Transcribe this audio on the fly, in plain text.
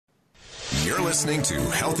You're listening to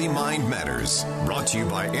Healthy Mind Matters, brought to you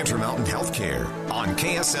by Intermountain Healthcare on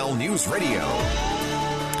KSL News Radio.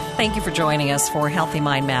 Thank you for joining us for Healthy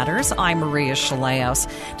Mind Matters. I'm Maria Shilaos.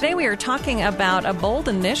 Today we are talking about a bold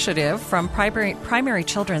initiative from Primary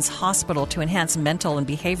Children's Hospital to enhance mental and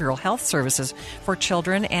behavioral health services for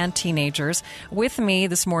children and teenagers. With me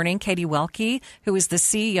this morning, Katie Welke, who is the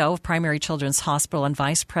CEO of Primary Children's Hospital and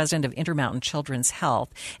Vice President of Intermountain Children's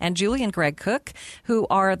Health, and Julie and Greg Cook, who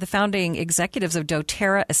are the founding executives of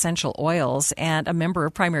doTERRA Essential Oils and a member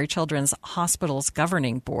of Primary Children's Hospital's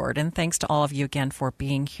governing board. And thanks to all of you again for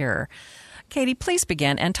being here. Katie, please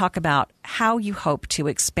begin and talk about how you hope to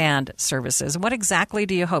expand services. What exactly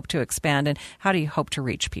do you hope to expand, and how do you hope to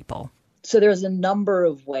reach people? So there's a number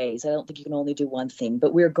of ways. I don't think you can only do one thing,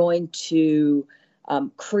 but we're going to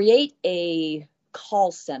create a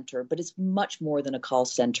call center, but it's much more than a call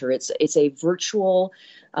center. It's a virtual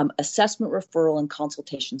assessment, referral, and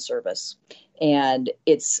consultation service. And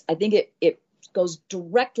I think it goes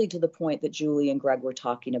directly to the point that Julie and Greg were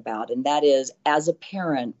talking about, and that is, as a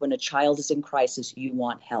parent, when a child is in crisis, you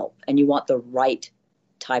want help, and you want the right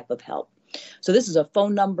type of help. So this is a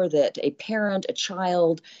phone number that a parent, a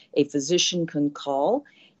child, a physician can call,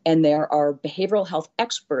 and there are behavioral health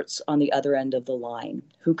experts on the other end of the line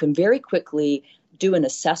who can very quickly do an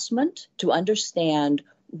assessment to understand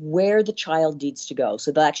where the child needs to go.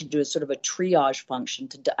 So they'll actually do a sort of a triage function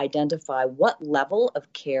to identify what level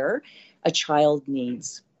of care a child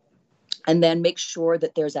needs, and then make sure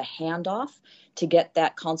that there's a handoff to get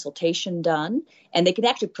that consultation done. And they can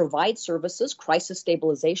actually provide services, crisis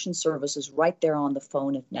stabilization services, right there on the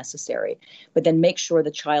phone if necessary, but then make sure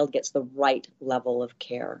the child gets the right level of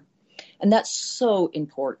care. And that's so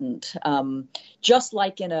important. Just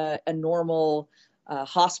like in a normal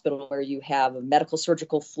hospital where you have a medical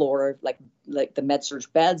surgical floor, like the med-surg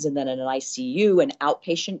beds, and then an ICU and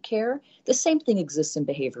outpatient care, the same thing exists in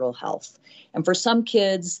behavioral health. And for some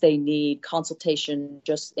kids, they need consultation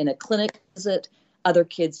just in a clinic visit. Other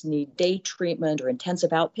kids need day treatment or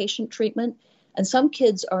intensive outpatient treatment. And some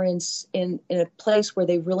kids are in a place where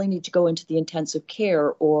they really need to go into the intensive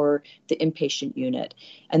care or the inpatient unit.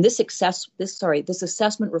 And this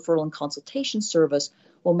assessment, referral, and consultation service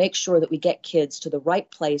will make sure that we get kids to the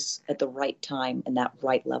right place at the right time and that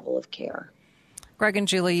right level of care. Greg and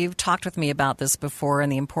Julie, you've talked with me about this before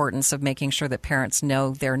and the importance of making sure that parents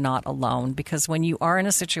know they're not alone, because when you are in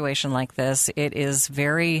a situation like this, it is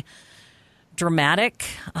very dramatic,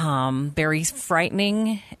 very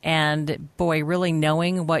frightening, and boy, really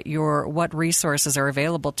knowing what resources are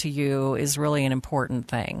available to you is really an important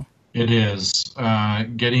thing. It is.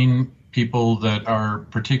 Getting people that are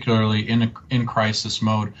particularly in crisis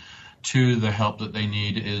mode to the help that they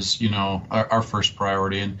need is, our first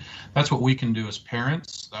priority. And that's what we can do as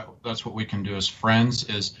parents. That's what we can do as friends,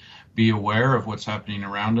 is be aware of what's happening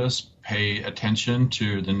around us, pay attention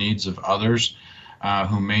to the needs of others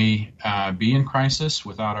who may be in crisis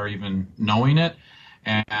without our even knowing it,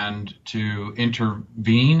 and to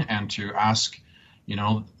intervene and to ask,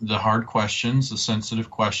 the hard questions, the sensitive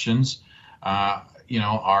questions.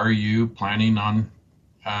 Are you planning on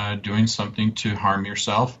doing something to harm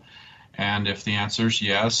yourself? And if the answer is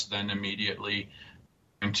yes, then immediately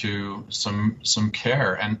into some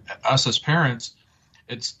care. And us as parents,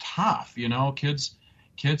 it's tough.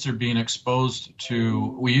 Kids are being exposed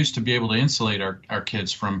to, we used to be able to insulate our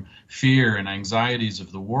kids from fear and anxieties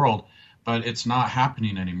of the world, but it's not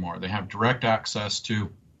happening anymore. They have direct access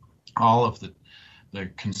to all of the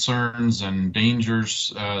concerns and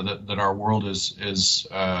dangers that our world is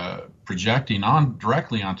projecting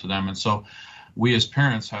directly onto them. And so we as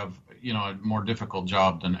parents have, a more difficult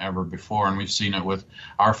job than ever before. And we've seen it with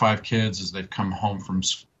our 5 kids as they've come home from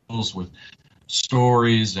schools with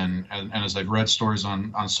stories and as they've read stories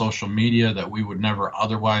on social media that we would never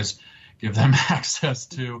otherwise give them access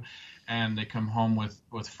to. And they come home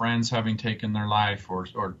with friends having taken their life,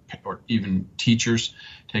 or even teachers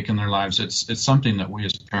taking their lives. It's something that we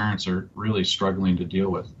as parents are really struggling to deal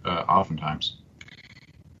with oftentimes.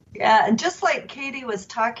 Yeah, and just like Katie was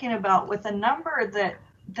talking about, with a number that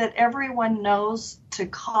everyone knows to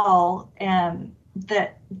call and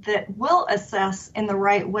that will assess in the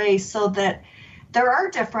right way, so that there are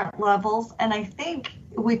different levels. And I think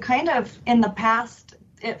we kind of, in the past,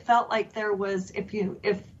 it felt like there was,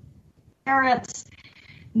 if parents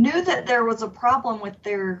knew that there was a problem with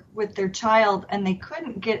their child and they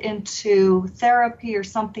couldn't get into therapy or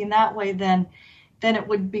something that way, then it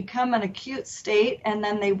would become an acute state, and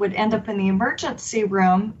then they would end up in the emergency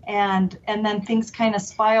room, and then things kind of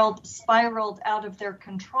spiraled out of their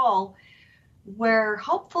control. where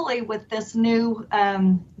hopefully with this new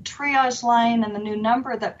triage line and the new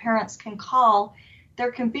number that parents can call,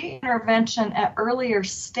 there can be intervention at earlier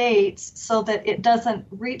states so that it doesn't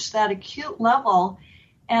reach that acute level.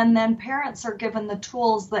 And then parents are given the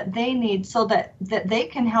tools that they need so that they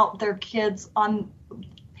can help their kids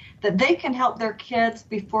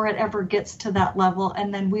before it ever gets to that level.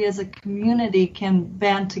 And then we as a community can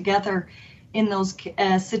band together in those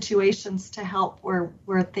situations to help where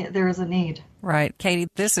there is a need. Right. Katie,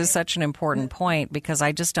 this is such an important point because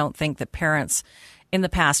I just don't think that parents in the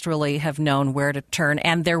past really have known where to turn,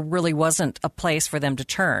 and there really wasn't a place for them to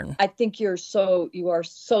turn. I think you are so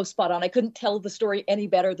spot on. I couldn't tell the story any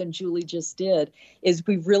better than Julie just did. Is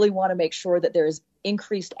we really want to make sure that there is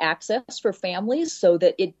increased access for families so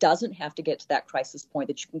that it doesn't have to get to that crisis point,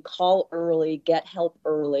 that you can call early, get help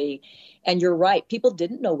early. And you're right, people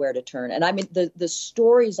didn't know where to turn. And I mean, the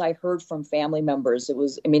stories I heard from family members,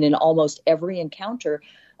 in almost every encounter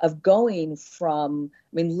of going from,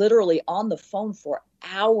 literally on the phone for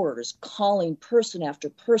hours, calling person after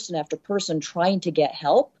person after person, trying to get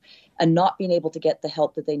help and not being able to get the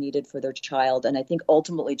help that they needed for their child. And I think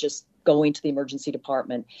ultimately just going to the emergency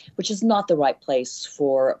department, which is not the right place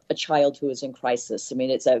for a child who is in crisis.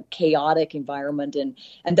 It's a chaotic environment and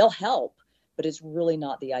they'll help, but it's really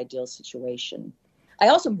not the ideal situation. I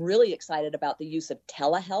also am really excited about the use of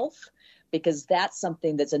telehealth, because that's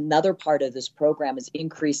something that's another part of this program, is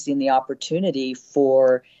increasing the opportunity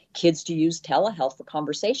for kids to use telehealth for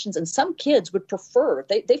conversations. And some kids would prefer,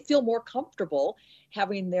 they feel more comfortable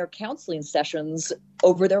having their counseling sessions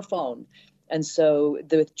over their phone. And so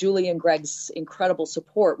with Julie and Greg's incredible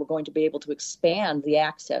support, we're going to be able to expand the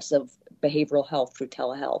access of behavioral health through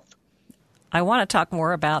telehealth. I want to talk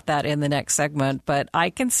more about that in the next segment, but I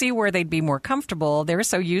can see where they'd be more comfortable. They're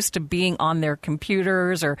so used to being on their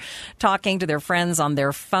computers or talking to their friends on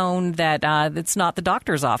their phone that it's not the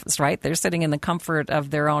doctor's office, right? They're sitting in the comfort of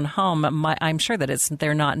their own home. I'm sure that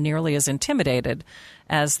they're not nearly as intimidated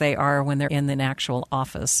as they are when they're in an actual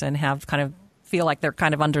office and feel like they're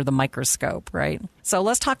kind of under the microscope, right? So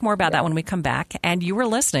let's talk more about that when we come back. And you are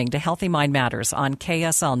listening to Healthy Mind Matters on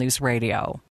KSL News Radio.